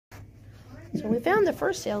So we found the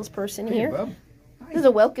first salesperson Hey, here. bub. This is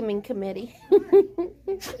a welcoming committee.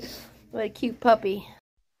 What a cute puppy.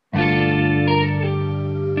 Hey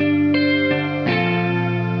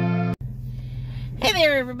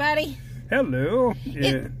there, everybody. Hello.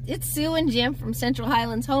 It's Sue and Jim from Central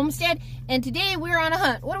Highlands Homestead, and today we're on a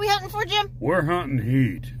hunt. What are we hunting for, Jim? We're hunting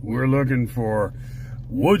heat. We're looking for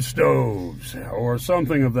wood stoves or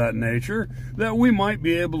something of that nature that we might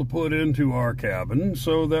be able to put into our cabin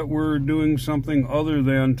so that we're doing something other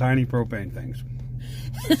than tiny propane things.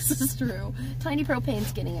 This is true. Tiny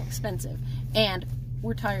propane's getting expensive, and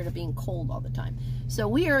we're tired of being cold all the time. So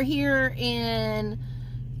we are here in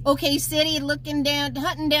OK City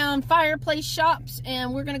hunting down fireplace shops,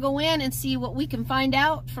 and we're going to go in and see what we can find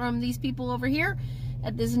out from these people over here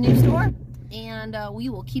at this new store, and we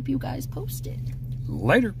will keep you guys posted.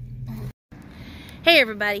 Later. Hey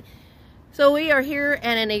everybody. So we are here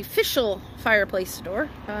at an official fireplace store.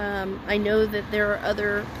 I know that there are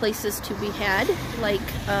other places to be had, like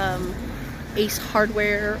Ace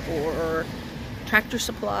Hardware or Tractor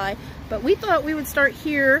Supply, but we thought we would start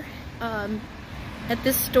here at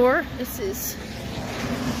this store. This is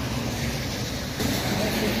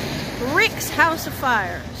Rick's House of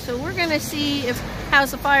Fire. So we're gonna see if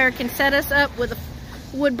House of Fire can set us up with a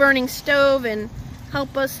wood burning stove and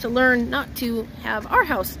help us to learn not to have our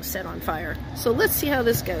house set on fire. So let's see how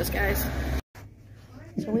this goes, guys.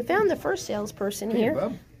 So we found the first salesperson here.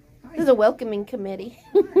 Bub. This is a welcoming committee.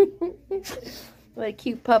 What a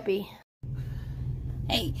cute puppy.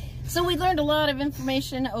 Hey, so we learned a lot of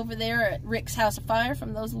information over there at Rick's House of Fire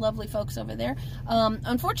from those lovely folks over there.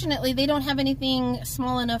 Unfortunately, they don't have anything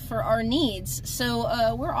small enough for our needs.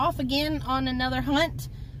 So we're off again on another hunt.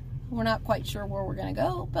 We're not quite sure where we're going to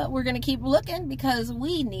go, but we're going to keep looking because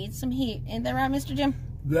we need some heat. Ain't that right, Mr. Jim?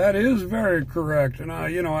 That is very correct. And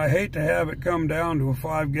I hate to have it come down to a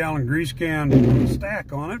 5-gallon grease can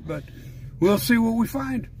stack on it, but we'll see what we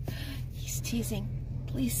find. He's teasing.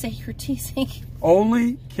 Please say you're teasing.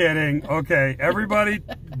 Only kidding. Okay, everybody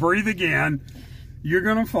breathe again. You're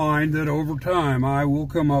going to find that over time I will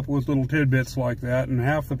come up with little tidbits like that, and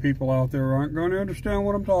half the people out there aren't going to understand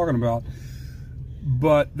what I'm talking about.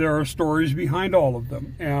 But there are stories behind all of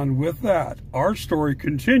them. And with that, our story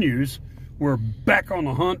continues. We're back on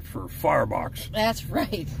the hunt for firebox. That's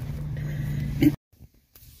right.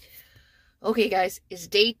 Okay, guys, it's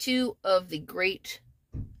day 2 of the great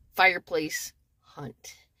fireplace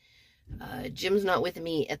hunt. Jim's not with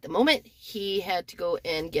me at the moment. He had to go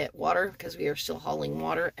and get water because we are still hauling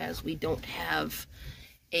water as we don't have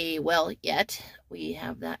a well yet. We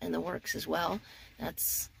have that in the works as well.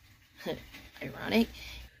 That's ironic.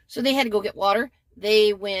 So they had to go get water.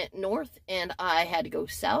 They went north and I had to go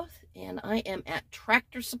south, and I am at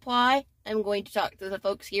Tractor Supply. I'm going to talk to the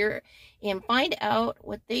folks here and find out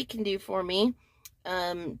what they can do for me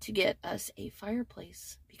to get us a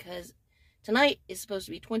fireplace, because tonight is supposed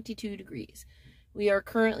to be 22 degrees. We are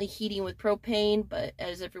currently heating with propane, but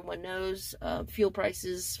as everyone knows, fuel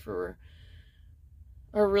prices are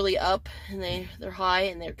really up, and they're high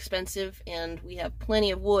and they're expensive, and we have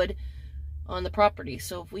plenty of wood on the property.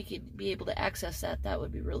 So if we could be able to access that, that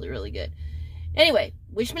would be really, really good. Anyway,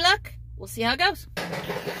 wish me luck. We'll see how it goes.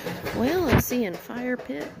 Well, I'm seeing fire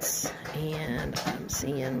pits, and I'm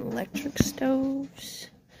seeing electric stoves,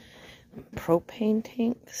 propane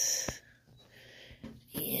tanks,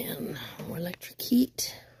 and more electric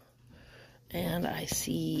heat. And I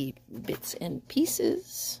see bits and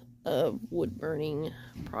pieces of wood burning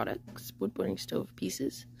products, wood burning stove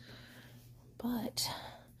pieces. But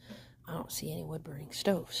I don't see any wood burning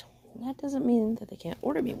stoves. That doesn't mean that they can't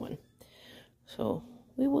order me one. So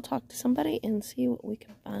we will talk to somebody and see what we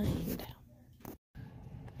can find.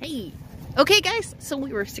 Hey, okay guys, so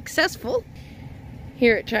we were successful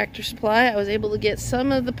here at Tractor Supply. I was able to get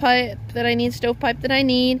some of the pipe that I need, stovepipe that I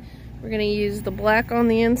need. We're gonna use the black on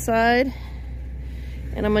the inside,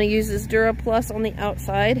 and I'm gonna use this Dura Plus on the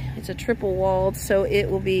outside. It's a triple walled, so it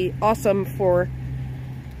will be awesome for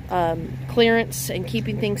clearance and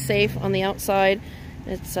keeping things safe on the outside.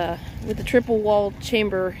 It's with the triple walled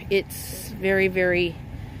chamber, it's very, very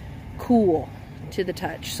cool to the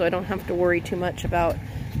touch, so I don't have to worry too much about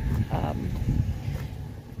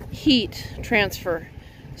heat transfer.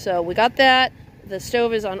 So we got that. The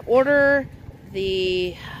stove is on order.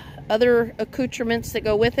 The other accoutrements that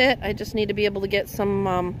go with it, I just need to be able to get some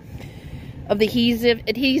of the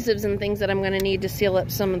adhesives and things that I'm going to need to seal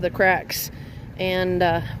up some of the cracks, and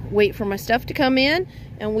wait for my stuff to come in,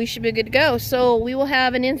 and we should be good to go. So we will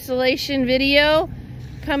have an installation video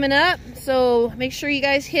coming up, so make sure you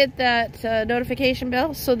guys hit that notification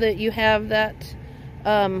bell so that you have that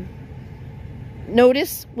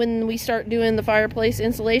notice when we start doing the fireplace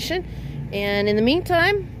insulation. And in the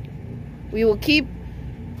meantime, we will keep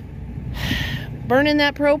burning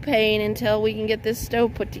that propane until we can get this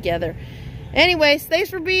stove put together. Anyways, thanks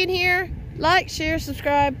for being here. Like, share,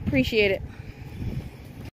 subscribe. Appreciate it.